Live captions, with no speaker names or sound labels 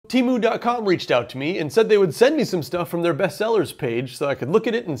Temu.com reached out to me and said they would send me some stuff from their bestsellers page so I could look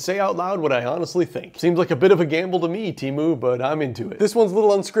at it and say out loud what I honestly think. Seems like a bit of a gamble to me, Temu, but I'm into it. This one's a little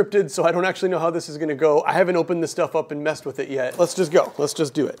unscripted, so I don't actually know how this is gonna go. I haven't opened this stuff up and messed with it yet. Let's just go. Let's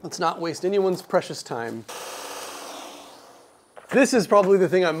just do it. Let's not waste anyone's precious time. This is probably the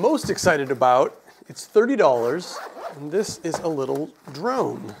thing I'm most excited about. It's $30, and this is a little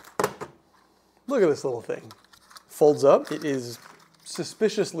drone. Look at this little thing. Folds up. It is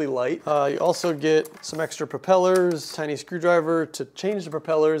suspiciously light. You also get some extra propellers, tiny screwdriver to change the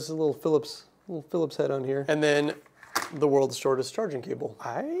propellers, a little Phillips head on here, and then the world's shortest charging cable.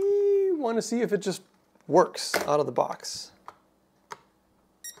 I want to see if it just works out of the box.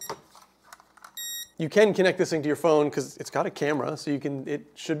 You can connect this thing to your phone because it's got a camera, so it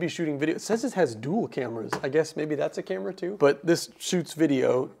should be shooting video. It says it has dual cameras. I guess maybe that's a camera too, but this shoots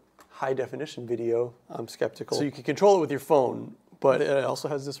video. High definition video, I'm skeptical. So you can control it with your phone, but it also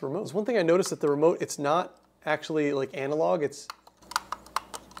has this remote. There's one thing I noticed that the remote, it's not actually like analog, there's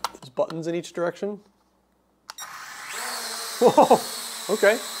buttons in each direction. Whoa,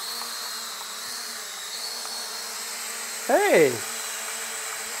 okay. Hey,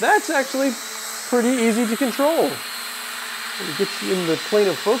 that's actually pretty easy to control. Let me get you in the plane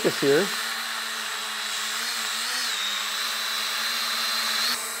of focus here.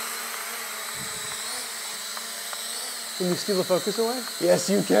 Can you steal the focus away? Yes,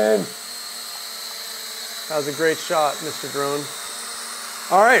 you can. That was a great shot, Mr. Drone.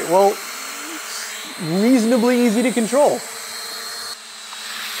 All right, well, reasonably easy to control.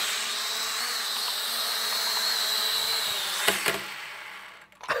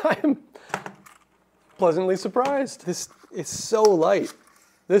 I am pleasantly surprised. This is so light.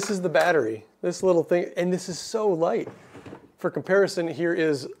 This is the battery, this little thing, and this is so light. For comparison, here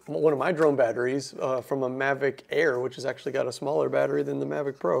is one of my drone batteries from a Mavic Air, which has actually got a smaller battery than the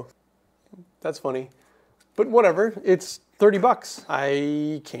Mavic Pro. That's funny, but whatever, it's 30 bucks.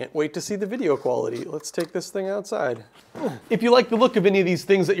 I can't wait to see the video quality. Let's take this thing outside. If you like the look of any of these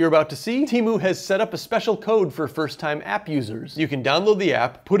things that you're about to see, Temu has set up a special code for first-time app users. You can download the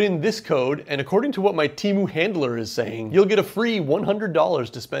app, put in this code, and according to what my Temu handler is saying, you'll get a free $100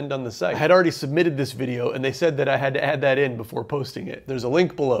 to spend on the site. I had already submitted this video, and they said that I had to add that in before posting it. There's a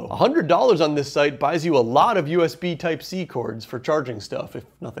link below. $100 on this site buys you a lot of USB Type-C cords for charging stuff, if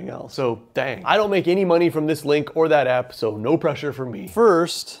nothing else. So, dang. I don't make any money from this link or that app, so no pressure from me.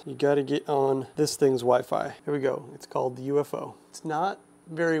 First, you gotta get on this thing's Wi-Fi. Here we go. It's called the UFO. It's not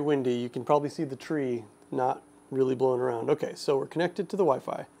very windy. You can probably see the tree not really blowing around. Okay, so we're connected to the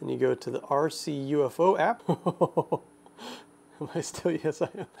Wi-Fi. And you go to the RC UFO app. Am I still? Yes, I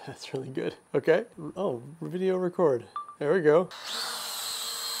am. That's really good. Okay. Oh, video record. There we go.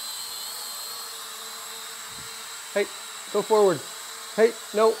 Hey, go forward. Hey,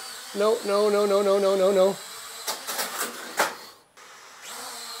 no, no, no, no, no, no, no, no, no.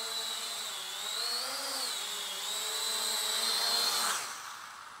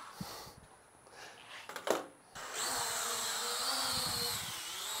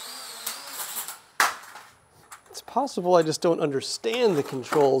 It's possible I just don't understand the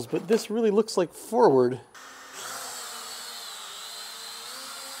controls, but this really looks like forward.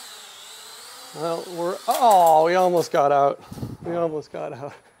 Well, we almost got out. We almost got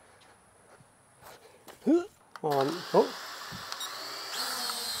out. On. Oh.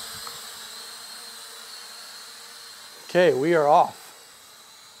 Okay, we are off.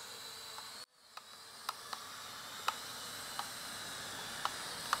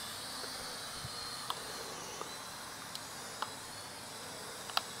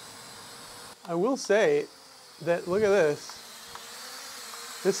 I will say that, look at this.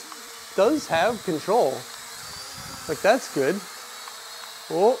 This does have control. Like, that's good.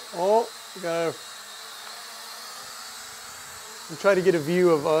 Oh, we gotta try to get a view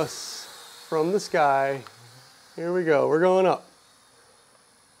of us from the sky. Here we go, we're going up.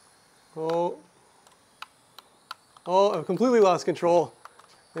 Oh, I've completely lost control,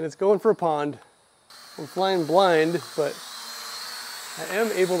 and it's going for a pond. I'm flying blind, but I am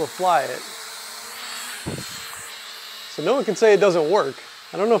able to fly it. So no one can say it doesn't work.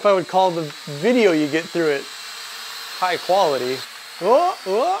 I don't know if I would call the video you get through it high quality.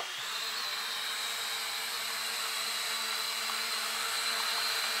 Oh.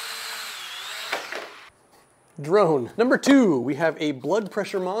 Drone. Number 2, we have a blood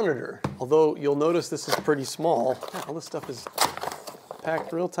pressure monitor. Although you'll notice this is pretty small. All this stuff is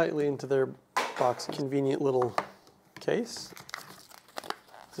packed real tightly into their box. Convenient little case.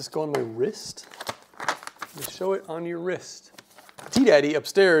 Does this go on my wrist? Just show it on your wrist. T-Daddy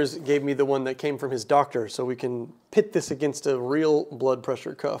upstairs gave me the one that came from his doctor, so we can pit this against a real blood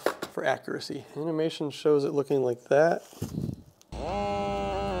pressure cuff for accuracy. Animation shows it looking like that.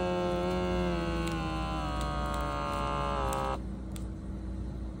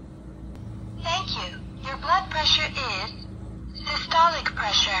 Thank you. Your blood pressure is systolic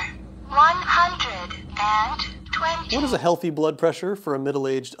pressure 120. What is a healthy blood pressure for a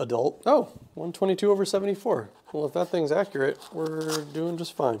middle-aged adult? Oh, 122/74. Well, if that thing's accurate, we're doing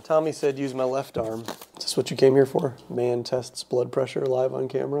just fine. Tommy said use my left arm. Is this what you came here for? Man tests blood pressure live on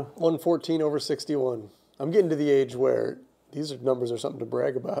camera. 114/61. I'm getting to the age where these numbers are something to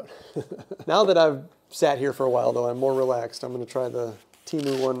brag about. Now that I've sat here for a while, though, I'm more relaxed. I'm going to try the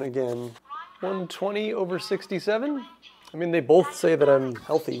Temu one again. 120/67. I mean, they both say that I'm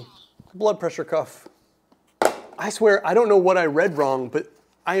healthy. Blood pressure cuff. I swear, I don't know what I read wrong, but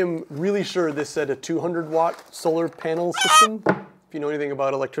I am really sure this said a 200-watt solar panel system. If you know anything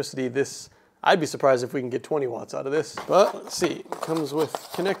about electricity, I'd be surprised if we can get 20 watts out of this. But let's see, it comes with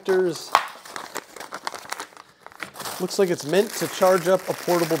connectors. Looks like it's meant to charge up a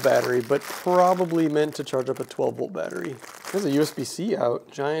portable battery, but probably meant to charge up a 12-volt battery. There's a USB-C out,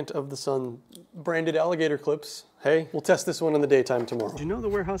 Giant of the Sun branded alligator clips. Hey, we'll test this one in the daytime tomorrow. Do you know the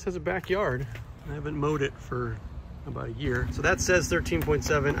warehouse has a backyard? I haven't mowed it for about a year. So that says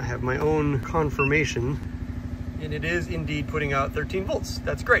 13.7. I have my own confirmation, and it is indeed putting out 13 volts.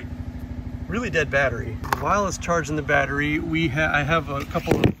 That's great. Really dead battery. While it's charging the battery, I have a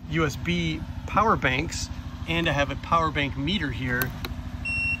couple of USB power banks, and I have a power bank meter here.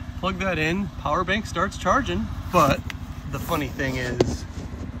 Plug that in, power bank starts charging, but the funny thing is,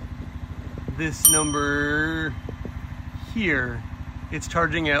 this number here, it's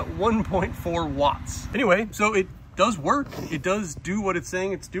charging at 1.4 watts. Anyway, so it does work. It does do what it's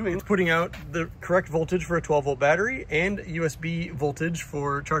saying it's doing. It's putting out the correct voltage for a 12-volt battery and USB voltage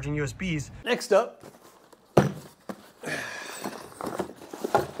for charging USBs. Next up,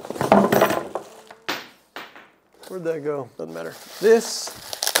 where'd that go? Doesn't matter. This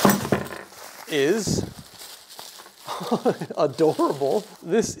is adorable.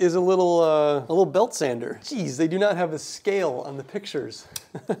 This is a little belt sander. Geez, they do not have a scale on the pictures.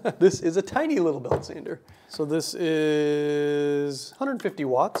 This is a tiny little belt sander. So this is 150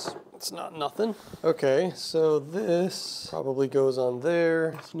 watts. It's not nothing. Okay, so this probably goes on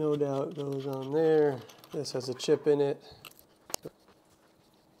there. This no doubt goes on there. This has a chip in it.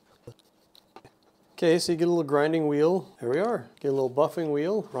 Okay, so you get a little grinding wheel. There we are. Get a little buffing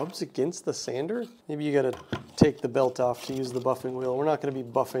wheel. Rubs against the sander. Maybe you gotta take the belt off to use the buffing wheel. We're not gonna be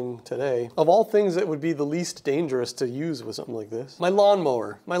buffing today. Of all things that would be the least dangerous to use with something like this. My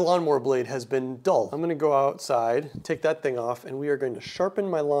lawnmower blade has been dull. I'm gonna go outside, take that thing off, and we are going to sharpen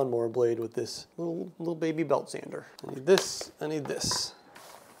my lawnmower blade with this little baby belt sander. I need this, I need this.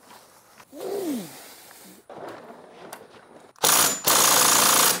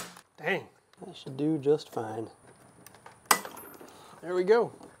 Dang. That should do just fine. There we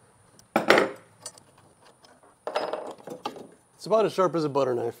go. It's about as sharp as a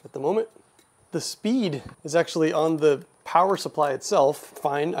butter knife at the moment. The speed is actually on the power supply itself.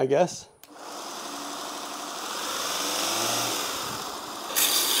 Fine, I guess.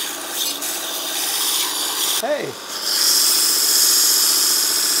 Hey,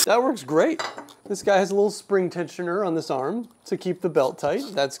 that works great. This guy has a little spring tensioner on this arm to keep the belt tight.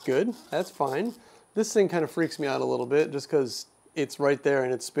 That's good, that's fine. This thing kind of freaks me out a little bit just because it's right there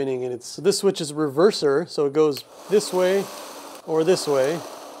and it's spinning, and so this switch is a reverser, so it goes this way or this way.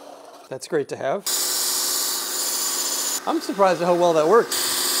 That's great to have. I'm surprised at how well that works.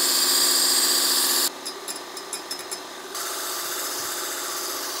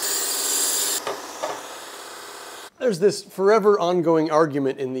 There's this forever ongoing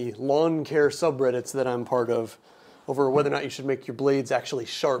argument in the lawn care subreddits that I'm part of over whether or not you should make your blades actually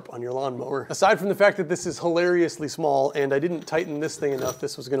sharp on your lawnmower. Aside from the fact that this is hilariously small and I didn't tighten this thing enough,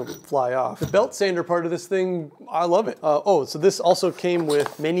 this was gonna fly off. The belt sander part of this thing, I love it. Oh, so this also came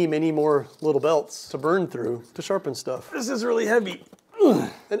with many, many more little belts to burn through to sharpen stuff. This is really heavy.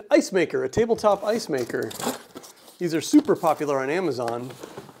 An ice maker, a tabletop ice maker. These are super popular on Amazon.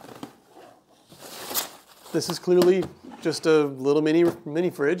 This is clearly just a little mini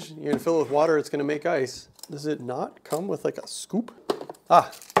fridge. You're gonna fill it with water, it's gonna make ice. Does it not come with like a scoop?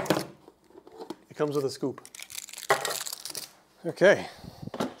 Ah, it comes with a scoop. Okay,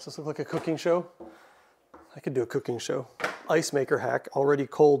 does this look like a cooking show? I could do a cooking show. Ice maker hack, already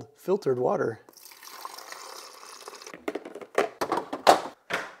cold filtered water.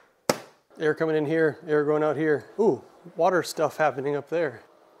 Air coming in here, air going out here. Ooh, water stuff happening up there.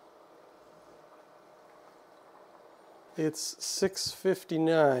 It's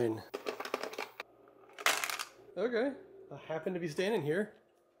 6:59. Okay. I happen to be standing here.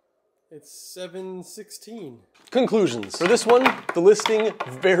 It's 7:16. Conclusions. For this one, the listing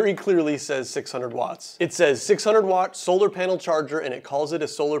very clearly says 600 watts. It says 600 watt solar panel charger and it calls it a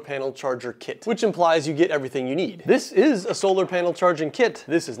solar panel charger kit, which implies you get everything you need. This is a solar panel charging kit.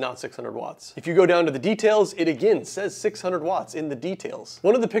 This is not 600 watts. If you go down to the details, it again says 600 watts in the details.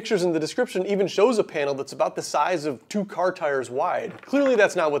 One of the pictures in the description even shows a panel that's about the size of 2 car tires wide. Clearly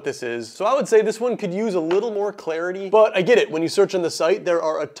that's not what this is. So I would say this one could use a little more clarity, but I get it. When you search on the site, there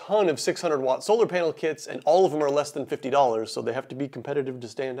are a ton of 600 watt solar panel kits and all of them are less than $50, so they have to be competitive to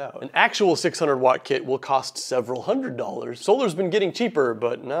stand out. An actual 600 watt kit will cost several $100s. Solar's been getting cheaper,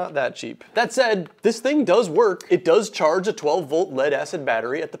 but not that cheap. That said, this thing does work. It does charge a 12 volt lead acid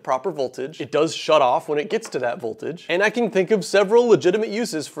battery at the proper voltage. It does shut off when it gets to that voltage. And I can think of several legitimate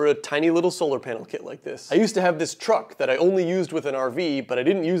uses for a tiny little solar panel kit like this. I used to have this truck that I only used with an RV, but I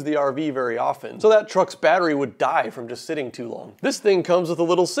didn't use the RV very often. So that truck's battery would die from just sitting too long. This thing comes with a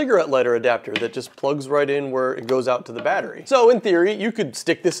little cigarette lighter adapter that just plugs right in where it goes out to the battery. So in theory, you could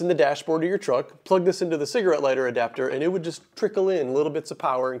stick this in the dashboard of your truck, plug this into the cigarette lighter adapter, and it would just trickle in little bits of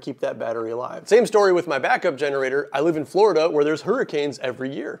power and keep that battery alive. Same story with my backup generator. I live in Florida where there's hurricanes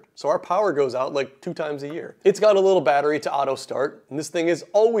every year. So our power goes out like 2 times a year. It's got a little battery to auto start, and this thing is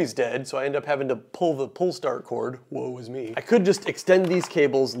always dead, so I end up having to pull the pull start cord. Woe is me. I could just extend these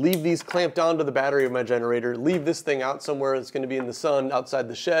cables, leave these clamped onto the battery of my generator, leave this thing out somewhere that's going to be in the sun outside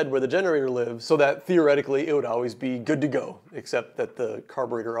the shed where the generator lives, so that theoretically it would always be good to go, except that the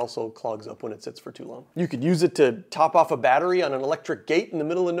carburetor also clogs up when it sits for too long. You could use it to top off a battery on an electric gate in the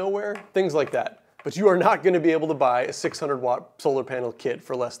middle of nowhere, things like that. But you are not going to be able to buy a 600 watt solar panel kit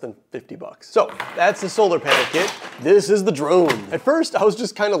for less than 50 bucks. So that's the solar panel kit. This is the drone. At first, I was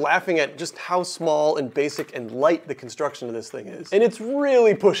just kind of laughing at just how small and basic and light the construction of this thing is. And it's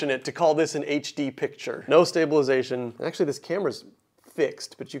really pushing it to call this an HD picture. No stabilization. Actually, this camera's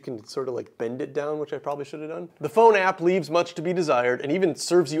fixed, but you can sort of like bend it down, which I probably should have done. The phone app leaves much to be desired and even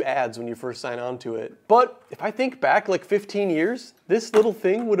serves you ads when you first sign on to it. But if I think back like 15 years, this little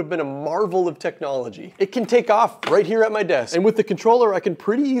thing would have been a marvel of technology. It can take off right here at my desk, and with the controller, I can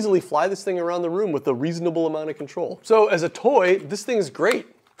pretty easily fly this thing around the room with a reasonable amount of control. So as a toy, this thing is great.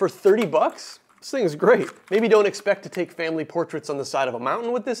 For 30 bucks? This thing is great. Maybe don't expect to take family portraits on the side of a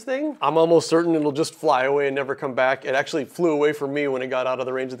mountain with this thing. I'm almost certain it'll just fly away and never come back. It actually flew away from me when it got out of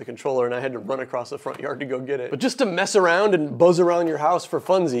the range of the controller and I had to run across the front yard to go get it. But just to mess around and buzz around your house for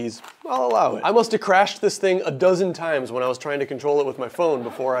funsies, I'll allow it. I must have crashed this thing a dozen times when I was trying to control it with my phone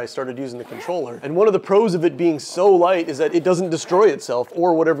before I started using the controller. And one of the pros of it being so light is that it doesn't destroy itself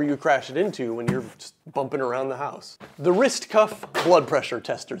or whatever you crash it into when you're just bumping around the house. The wrist cuff blood pressure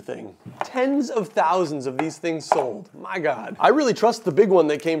tester thing. Tens of thousands of these things sold. My God. I really trust the big one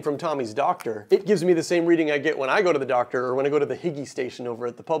that came from Tommy's doctor. It gives me the same reading I get when I go to the doctor or when I go to the Higgy station over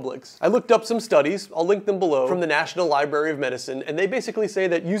at the Publix. I looked up some studies, I'll link them below, from the National Library of Medicine, and they basically say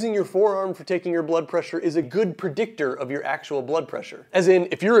that using your forearm for taking your blood pressure is a good predictor of your actual blood pressure. As in,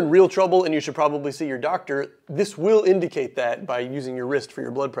 if you're in real trouble and you should probably see your doctor, this will indicate that by using your wrist for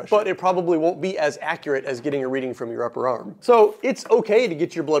your blood pressure. But it probably won't be as accurate as getting a reading from your upper arm. So it's okay to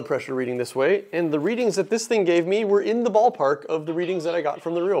get your blood pressure reading this way, and the readings that this thing gave me were in the ballpark of the readings that I got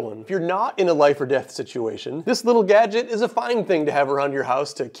from the real one. If you're not in a life or death situation, this little gadget is a fine thing to have around your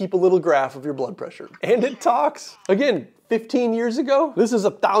house to keep a little graph of your blood pressure. And it talks. Again, 15 years ago, this is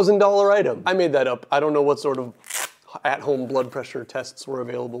a $1,000 item. I made that up. I don't know what sort of at-home blood pressure tests were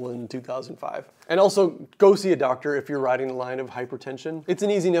available in 2005. And also, go see a doctor if you're riding the line of hypertension. It's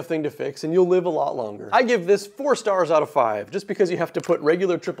an easy enough thing to fix and you'll live a lot longer. I give this 4 stars out of 5, just because you have to put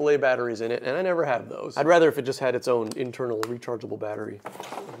regular AAA batteries in it, and I never have those. I'd rather if it just had its own internal rechargeable battery.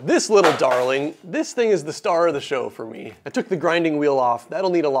 This little darling, this thing is the star of the show for me. I took the grinding wheel off. That'll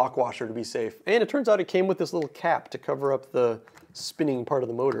need a lock washer to be safe. And it turns out it came with this little cap to cover up the spinning part of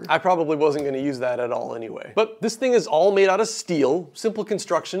the motor. I probably wasn't going to use that at all anyway. But this thing is all made out of steel, simple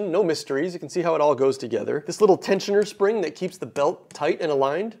construction, no mysteries. You can see how it all goes together. This little tensioner spring that keeps the belt tight and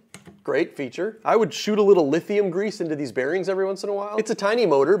aligned. Great feature. I would shoot a little lithium grease into these bearings every once in a while. It's a tiny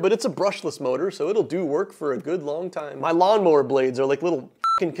motor, but it's a brushless motor, so it'll do work for a good long time. My lawnmower blades are like little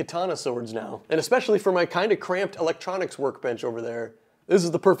f***ing katana swords now. And especially for my kind of cramped electronics workbench over there, this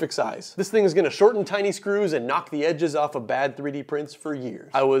is the perfect size. This thing is gonna shorten tiny screws and knock the edges off of bad 3D prints for years.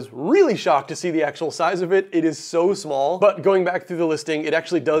 I was really shocked to see the actual size of it. It is so small, but going back through the listing, it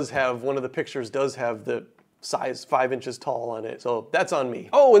actually does have, one of the pictures does have the size 5 inches tall on it, so that's on me.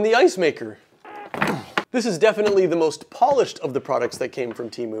 Oh, and the ice maker. This is definitely the most polished of the products that came from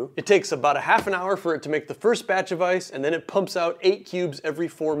Temu. It takes about a half an hour for it to make the first batch of ice, and then it pumps out 8 cubes every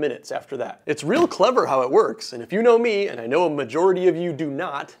 4 minutes after that. It's real clever how it works, and if you know me, and I know a majority of you do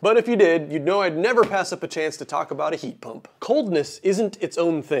not, but if you did, you'd know I'd never pass up a chance to talk about a heat pump. Coldness isn't its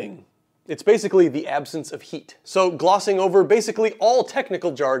own thing. It's basically the absence of heat. So glossing over basically all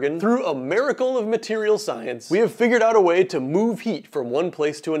technical jargon, through a miracle of material science, we have figured out a way to move heat from one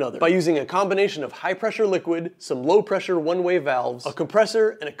place to another by using a combination of high pressure liquid, some low pressure one-way valves, a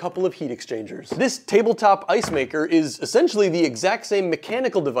compressor, and a couple of heat exchangers. This tabletop ice maker is essentially the exact same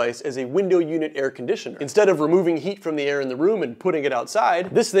mechanical device as a window unit air conditioner. Instead of removing heat from the air in the room and putting it outside,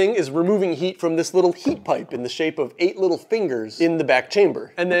 this thing is removing heat from this little heat pipe in the shape of 8 little fingers in the back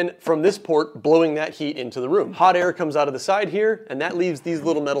chamber. And then from this port, blowing that heat into the room. Hot air comes out of the side here, and that leaves these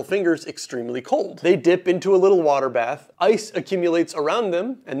little metal fingers extremely cold. They dip into a little water bath, ice accumulates around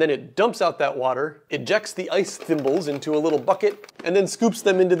them, and then it dumps out that water, ejects the ice thimbles into a little bucket, and then scoops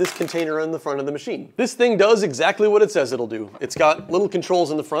them into this container on the front of the machine. This thing does exactly what it says it'll do. It's got little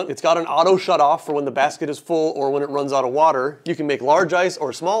controls in the front, it's got an auto shut off for when the basket is full or when it runs out of water. You can make large ice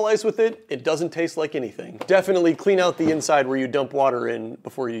or small ice with it. It doesn't taste like anything. Definitely clean out the inside where you dump water in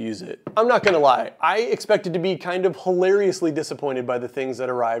before you use it. I'm not gonna lie, I expected to be kind of hilariously disappointed by the things that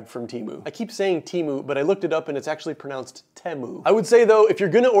arrived from Temu. I keep saying Temu, but I looked it up and it's actually pronounced Temu. I would say though, if you're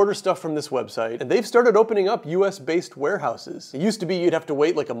gonna order stuff from this website, and they've started opening up US-based warehouses. It used to be you'd have to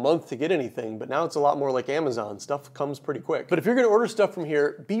wait like a month to get anything, but now it's a lot more like Amazon. Stuff comes pretty quick. But if you're gonna order stuff from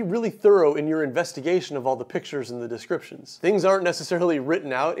here, be really thorough in your investigation of all the pictures and the descriptions. Things aren't necessarily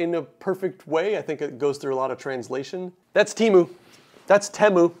written out in a perfect way. I think it goes through a lot of translation. That's Temu. That's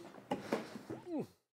Temu.